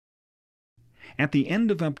At the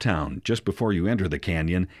end of Uptown, just before you enter the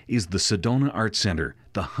canyon, is the Sedona Art Center,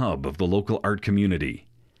 the hub of the local art community.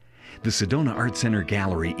 The Sedona Art Center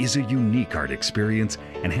Gallery is a unique art experience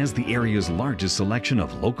and has the area's largest selection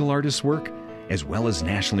of local artists' work, as well as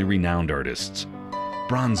nationally renowned artists.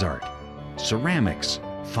 Bronze art, ceramics,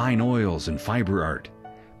 fine oils and fiber art,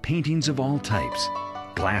 paintings of all types,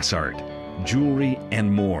 glass art, jewelry,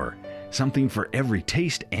 and more. Something for every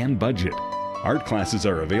taste and budget. Art classes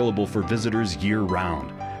are available for visitors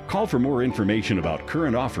year-round. Call for more information about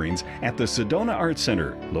current offerings at the Sedona Art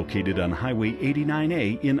Center, located on Highway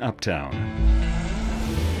 89A in Uptown.